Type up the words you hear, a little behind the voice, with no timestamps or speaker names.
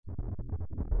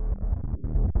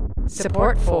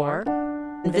Support for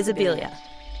Invisibilia.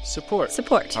 Support.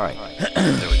 All right.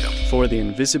 There we go. For the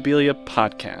Invisibilia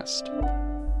podcast.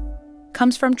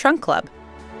 Comes from Trunk Club,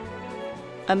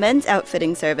 a men's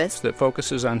outfitting service that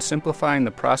focuses on simplifying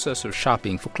the process of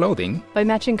shopping for clothing by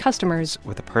matching customers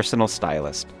with a personal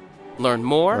stylist. Learn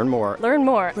more at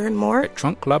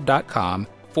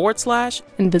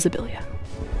trunkclub.com/Invisibilia.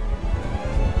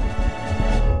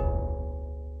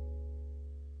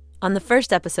 On the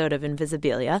first episode of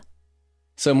Invisibilia.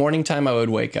 So morning time, I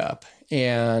would wake up,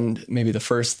 and maybe the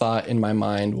first thought in my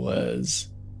mind was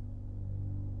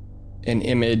an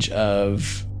image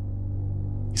of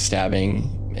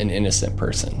stabbing an innocent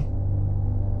person.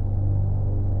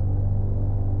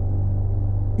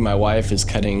 My wife is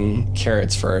cutting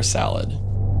carrots for our salad.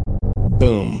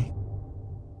 Boom.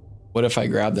 What if I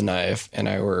grabbed the knife and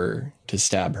I were to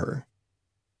stab her?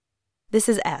 This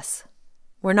is S.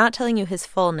 We're not telling you his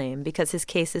full name because his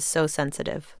case is so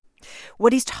sensitive.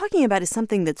 What he's talking about is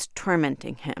something that's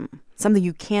tormenting him, something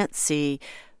you can't see,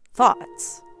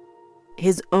 thoughts.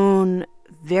 His own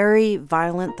very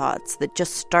violent thoughts that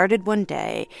just started one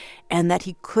day and that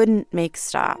he couldn't make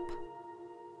stop.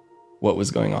 What was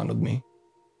going on with me?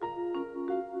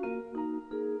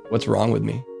 What's wrong with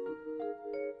me?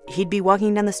 He'd be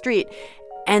walking down the street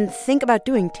and think about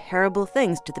doing terrible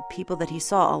things to the people that he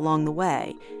saw along the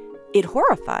way. It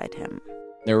horrified him.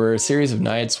 There were a series of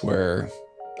nights where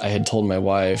I had told my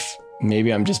wife,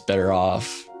 maybe I'm just better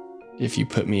off if you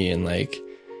put me in like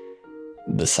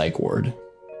the psych ward.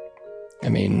 I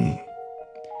mean,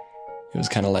 it was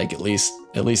kind of like at least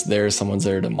someone's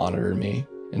there to monitor me,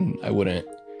 and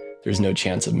there's no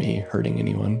chance of me hurting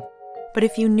anyone. But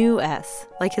if you knew S,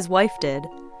 like his wife did,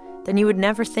 then you would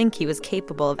never think he was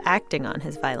capable of acting on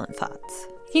his violent thoughts.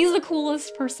 He's the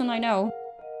coolest person I know.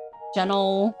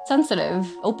 Gentle, sensitive,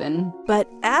 open. But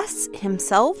S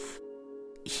himself,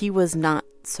 he was not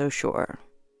so sure.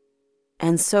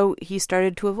 And so he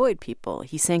started to avoid people.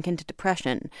 He sank into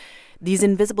depression. These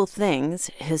invisible things,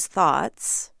 his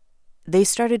thoughts, they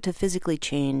started to physically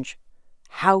change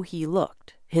how he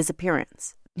looked, his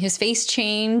appearance. His face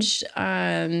changed.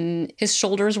 His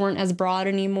shoulders weren't as broad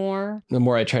anymore. The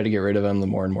more I tried to get rid of them, the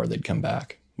more and more they'd come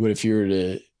back. What if you were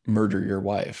to murder your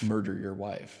wife? Murder your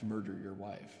wife. Murder your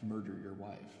wife. Murder your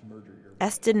wife. Murder your wife.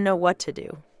 S didn't know what to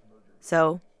do.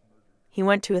 So he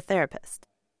went to a therapist.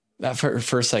 That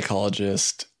first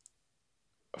psychologist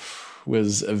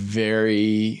was a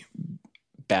very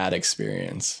bad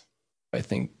experience. I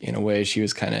think in a way she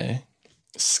was kind of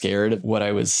scared of what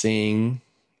I was seeing.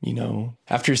 You know,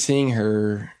 after seeing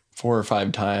her 4 or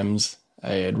 5 times,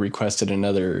 I had requested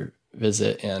another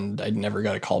visit and I'd never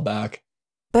got a call back.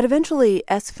 But eventually,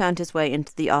 S found his way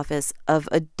into the office of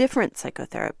a different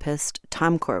psychotherapist,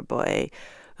 Tom Corboy,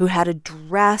 who had a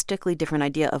drastically different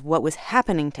idea of what was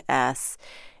happening to S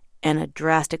and a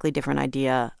drastically different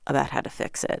idea about how to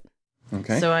fix it.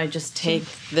 Okay. So I just take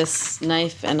this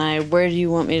knife and where do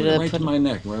you want me to put it? Right to my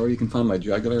neck, wherever you can find my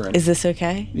jugular. Is this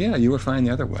okay? Yeah, you were fine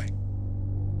the other way.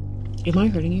 Am I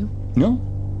hurting you? No.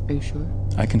 Are you sure?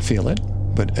 I can feel it,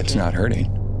 but it's not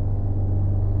hurting.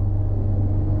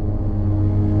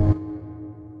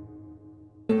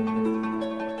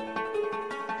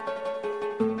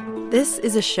 This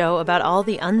is a show about all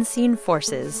the unseen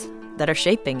forces that are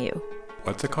shaping you.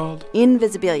 What's it called?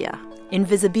 Invisibilia.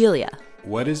 Invisibilia.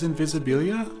 What is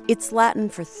Invisibilia? It's Latin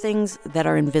for things that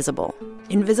are invisible.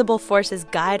 Invisible forces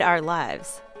guide our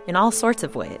lives in all sorts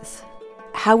of ways.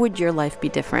 How would your life be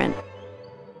different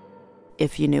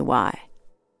if you knew why?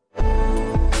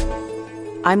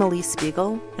 I'm Elise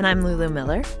Spiegel. And I'm Lulu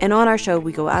Miller. And on our show,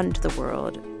 we go out into the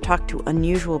world, talk to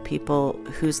unusual people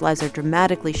whose lives are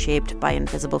dramatically shaped by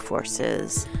invisible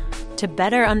forces. To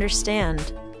better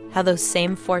understand how those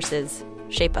same forces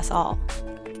shape us all.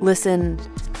 Listen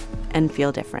and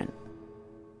feel different.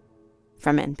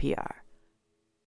 From NPR.